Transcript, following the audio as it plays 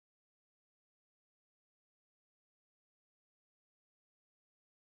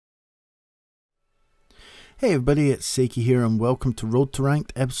Hey everybody, it's Sakey here and welcome to Road to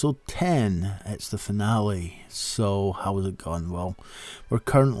Ranked episode 10. It's the finale. So how has it gone? Well, we're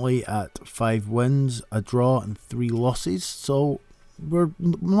currently at 5 wins, a draw and 3 losses. So no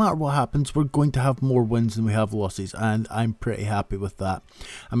matter what happens, we're going to have more wins than we have losses, and I'm pretty happy with that.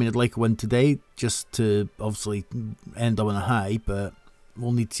 I mean, I'd like a win today just to obviously end on a high, but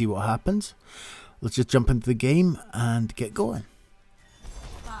we'll need to see what happens. Let's just jump into the game and get going.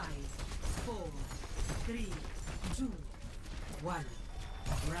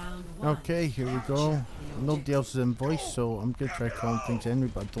 Okay, here we go. Nobody else is in voice, so I'm going to try calling things in,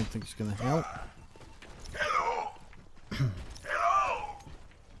 but I don't think it's going to help.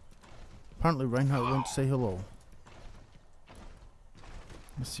 Apparently Reinhardt won't say hello.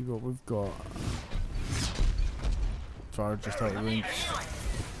 Let's see what we've got. Far just out of range.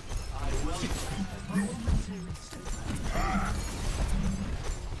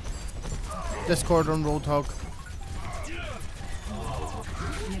 Discord on Roadhog.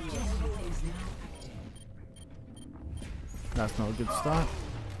 That's not a good start.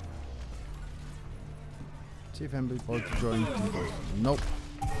 See if anybody bothers to join. Nope.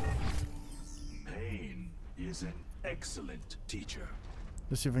 Pain is an excellent teacher.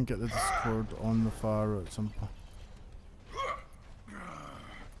 Let's see if I can get the Discord on the far at some point.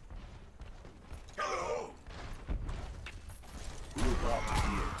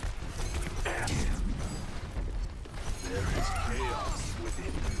 There is chaos within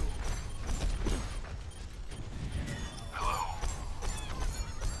you.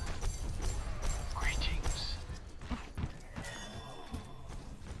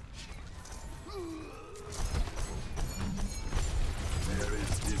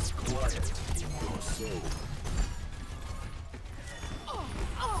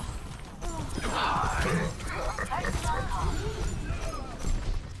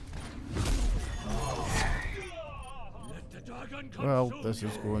 Well, this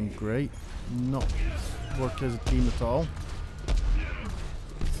is going great. Not worked as a team at all.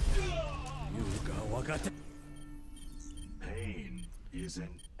 Pain is an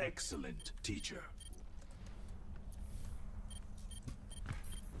excellent teacher.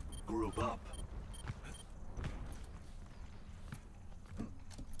 Group up.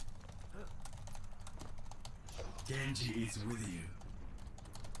 Genji is with you.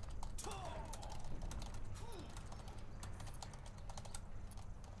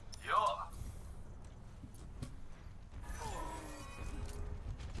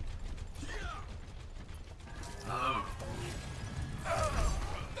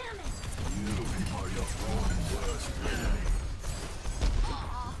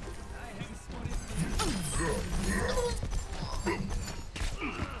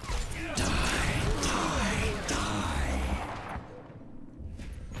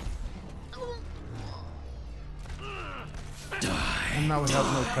 And now we have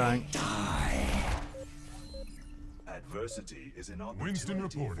no tank. Adversity is an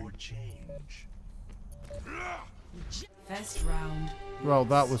opportunity for change. First round. Well,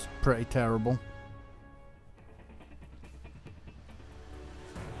 that was pretty terrible.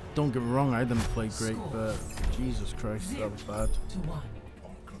 Don't get me wrong, I didn't play great, but Jesus Christ, that was bad. 2-1.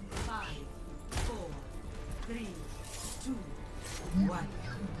 5, 4, 3, 2, 1. Round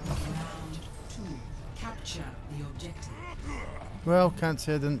 2. Capture the objective. Well, can't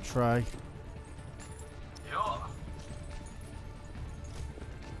say I didn't try.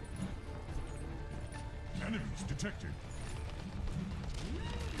 Enemies detected.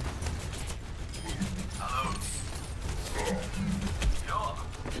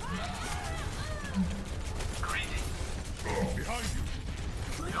 Behind you.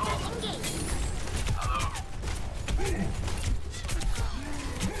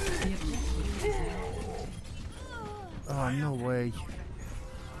 Oh, no way.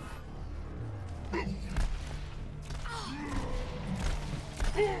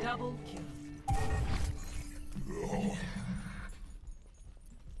 Double kill.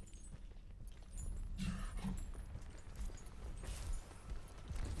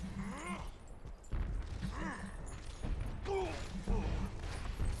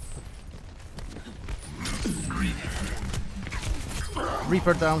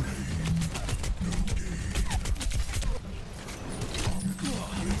 Reaper down.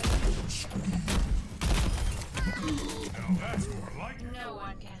 No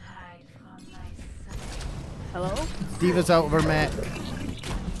one can hide from my sight. Hello? Diva's out of her mech.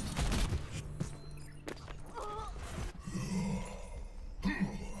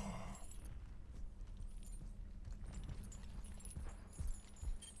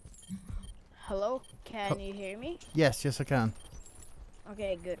 Hello? Can you hear me? Yes, I can.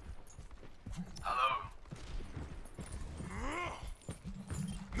 Okay, good. Hello.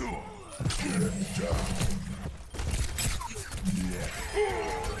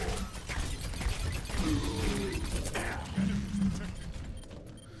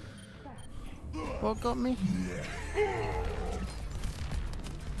 What got me?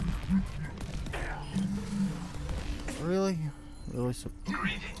 Really? Really?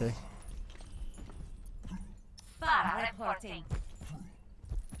 Okay. Fara reporting.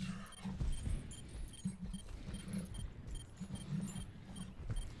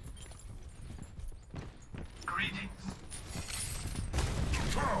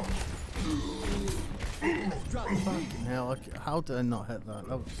 Fucking hell, how did I not hit that?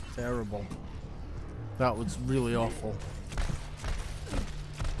 That was terrible. That was really awful.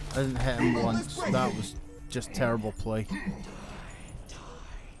 I didn't hit him once. That was just terrible play.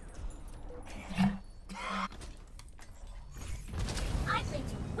 I'm going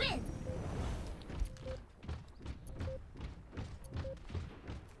to win.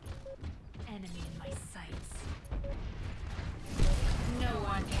 Enemy in my sights. No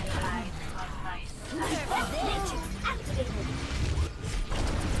one can hide from my sight. Activated.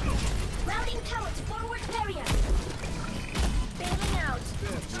 Routing tower to forward barrier. Bailing out.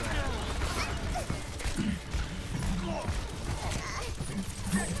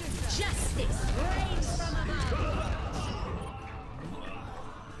 Justice reigns from above.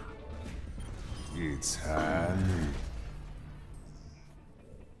 It's Halley.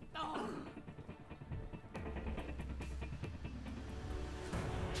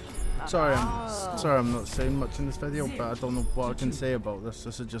 Sorry, I'm not saying much in this video, but I don't know what I can say about this.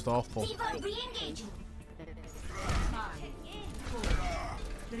 This is just awful. Diva re-engaging. 5, 4,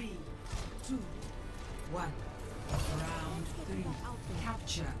 3, 2, 1. Round 3.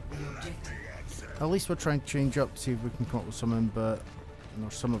 Capture the objective. At least we're trying to change up to see if we can come up with something, but you know,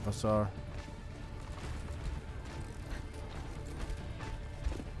 some of us are.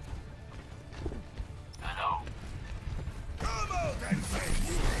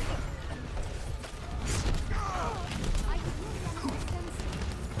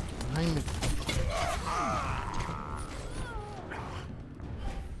 Behind me.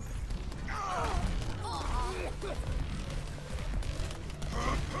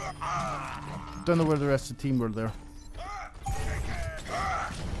 Don't know where the rest of the team were there.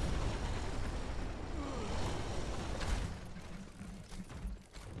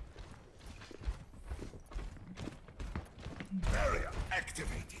 Barrier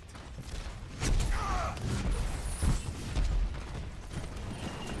activated.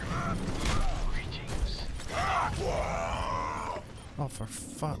 Oh, for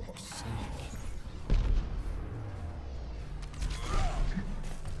fuck's sake.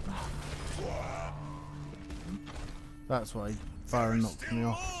 That's why fire knocked me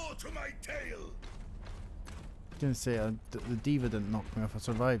off. More to my tail. I was gonna say, the diva didn't knock me off, I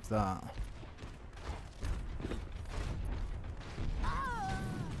survived that.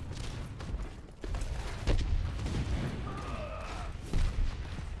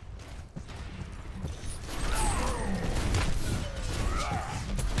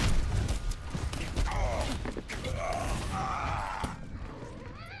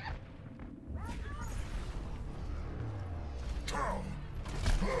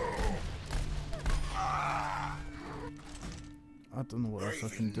 I don't know what else I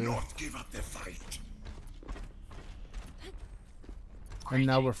can do. Not give up the fight. And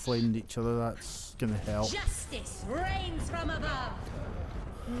now we're flaming each other, that's gonna help. Justice reigns from above.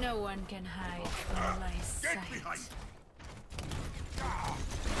 No one can hide from my Get sight. behind.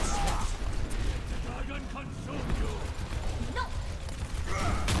 Dragon consume you. No.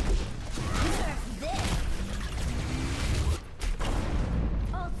 Nerf this.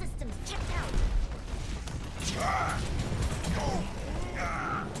 All systems checked out.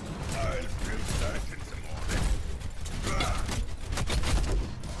 I'll feel that in the morning.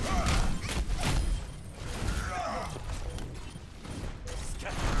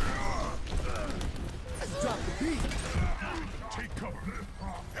 Take cover.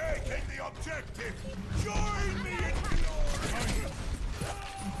 Taking the objective. Join me in glory.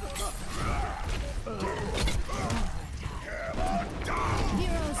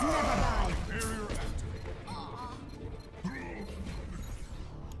 Heroes never die. Barrier active.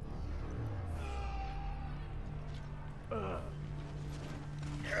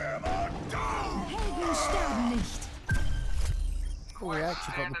 Helden sterben nicht. Oh, we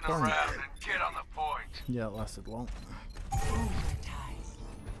actually got the Standing point. around and get on the point. Yeah, it lasted long.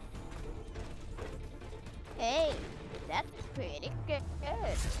 Hey, that's pretty good.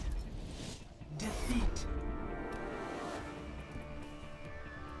 Defeat.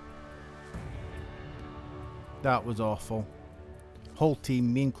 That was awful. whole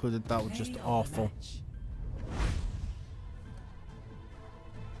team, me included, that was just Play of the awful. match.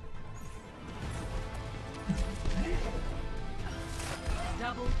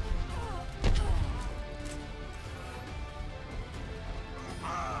 Double.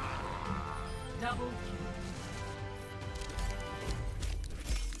 Double kill.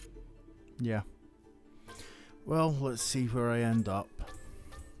 Yeah. Well, let's see where I end up.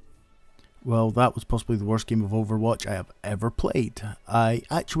 Well, that was possibly the worst game of Overwatch I have ever played. I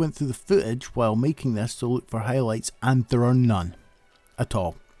actually went through the footage while making this to look for highlights, and there are none at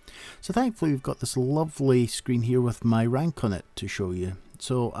all. So thankfully we've got this lovely screen here with my rank on it to show you.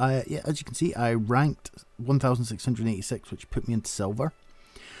 So yeah, as you can see, I ranked 1686, which put me into silver.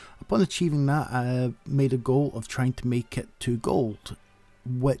 Upon achieving that, I made a goal of trying to make it to gold,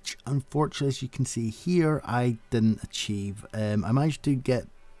 which unfortunately, as you can see here, I didn't achieve. I managed to get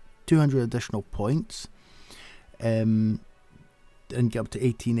 200 additional points and get up to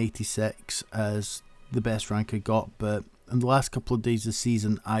 1886 as the best rank I got, but in the last couple of days of the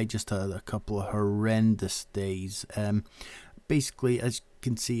season I just had a couple of horrendous days. Basically, as you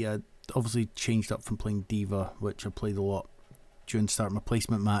can see, I obviously changed up from playing Diva, which I played a lot during the start of my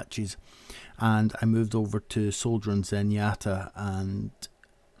placement matches, and I moved over to Soldier and Zenyatta, and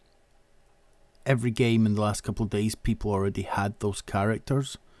every game in the last couple of days people already had those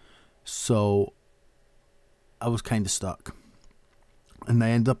characters, so I was kind of stuck. And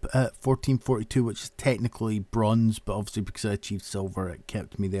I ended up at 1442, which is technically bronze, but obviously because I achieved silver, it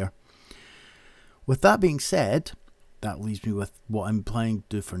kept me there. With that being said, that leaves me with what I'm planning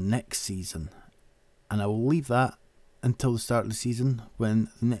to do for next season. And I will leave that until the start of the season, when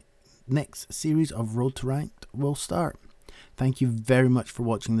the next series of Road to Ranked will start. Thank you very much for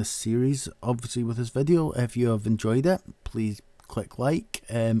watching this series. Obviously with this video, if you have enjoyed it, please click like,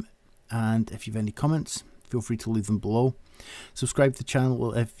 and if you have any comments, feel free to leave them below. Subscribe to the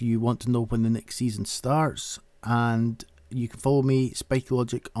channel if you want to know when the next season starts, and you can follow me, Sakey,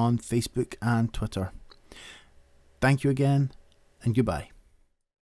 on Facebook and Twitter. Thank you again, and goodbye.